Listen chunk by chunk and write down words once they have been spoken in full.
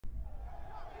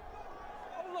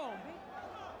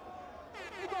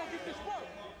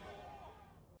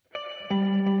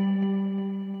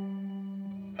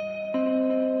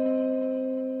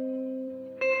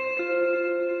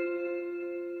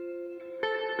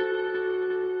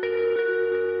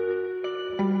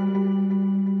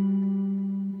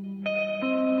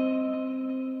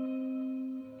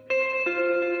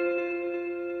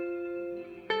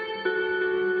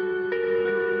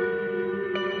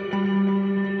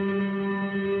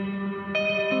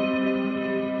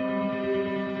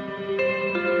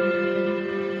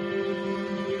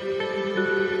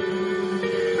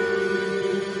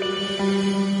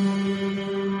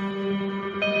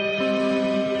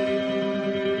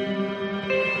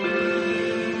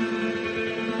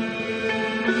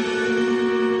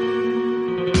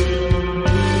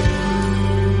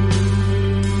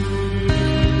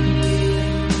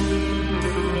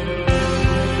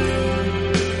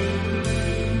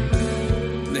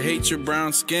hate your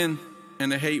brown skin,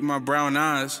 and they hate my brown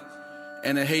eyes,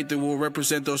 and they hate that we'll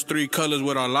represent those three colors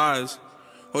with our lives.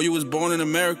 Oh, you was born in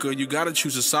America, you gotta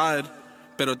choose a side.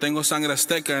 Pero tengo sangre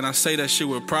azteca, and I say that shit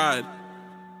with pride.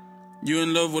 You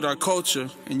in love with our culture,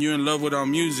 and you in love with our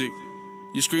music.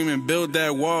 You screaming, build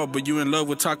that wall, but you in love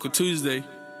with Taco Tuesday.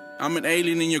 I'm an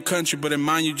alien in your country, but in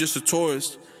mine you just a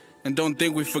tourist. And don't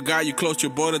think we forgot you closed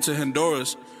your border to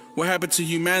Honduras. What happened to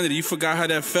humanity? You forgot how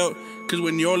that felt? Cause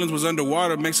when New Orleans was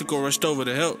underwater, Mexico rushed over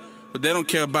to help. But they don't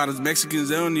care about us Mexicans,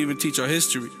 they don't even teach our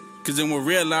history. Cause then we'll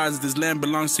realize this land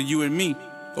belongs to you and me.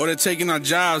 Or they're taking our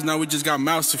jobs, now we just got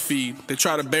mouths to feed. They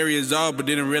try to bury us all, but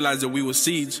didn't realize that we were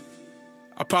seeds.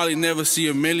 I'll probably never see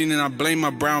a million, and I blame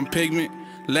my brown pigment.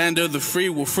 Land of the free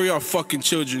will free our fucking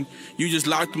children. You just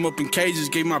locked them up in cages,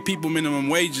 gave my people minimum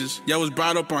wages. Y'all was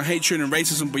brought up on hatred and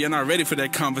racism, but you're not ready for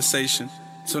that conversation.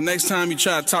 So next time you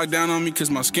try to talk down on me cause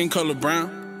my skin color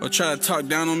brown, or try to talk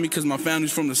down on me cause my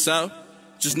family's from the South,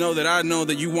 just know that I know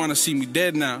that you wanna see me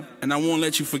dead now. And I won't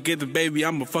let you forget that, baby,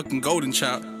 I'm a fucking golden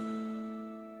child.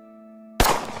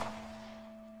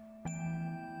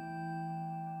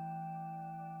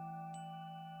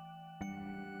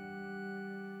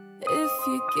 If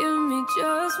you give me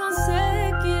just 1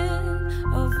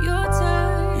 second of your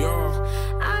time,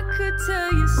 I could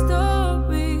tell you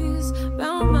stories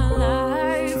about my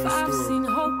life. I've seen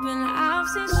hope and I've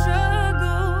seen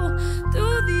struggle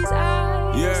through these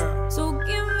eyes. So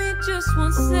give me just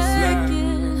 1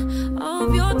 second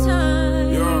of your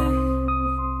time.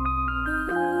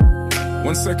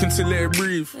 1 second to let it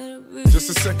breathe. Just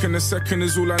a second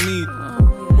is all I need.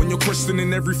 When you're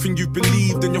questioning everything you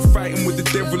believed, and you're fighting with the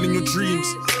devil in your dreams.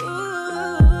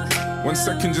 1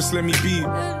 second, just let me be.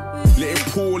 Let it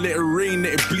pour, let it rain,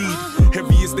 let it bleed.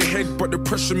 Heavy is the head, but the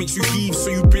pressure makes you heave. So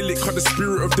you bill it, cause the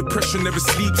spirit of depression never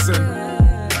sleeps. And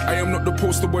I am not the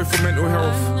poster boy for mental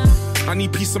health. I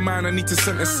need peace of mind, I need to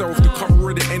center self. The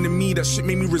cover of the enemy, that shit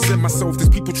made me resent myself. There's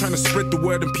people trying to spread the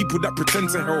word and people that pretend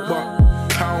to help,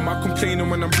 but how am I complaining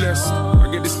when I'm blessed?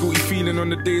 I get this guilty feeling on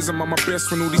the days I'm at my best,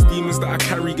 when all these demons that I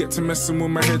carry get to messing with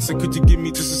my head. So could you give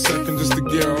me just a second just to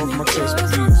get off my chest,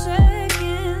 please? 1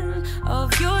 second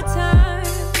of your time,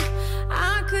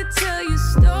 I could tell you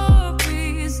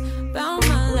stories about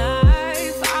my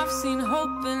life. I've seen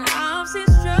hope and I've seen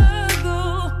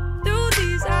struggle through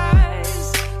these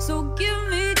eyes. So give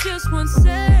me just 1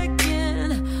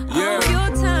 second of your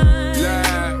time.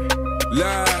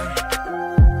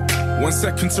 1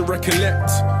 second to recollect.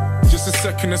 Just a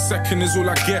second is all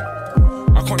I get.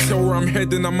 I can't tell where I'm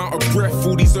heading, I'm out of breath.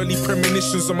 All these early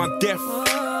premonitions of my death.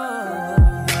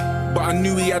 But I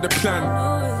knew he had a plan.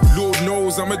 Lord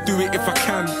knows I'ma do it if I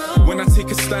can. When I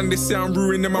take a stand, they say I'm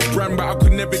ruining my brand, but I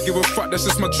could never give a fuck, that's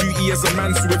just my duty as a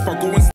man. So if I go and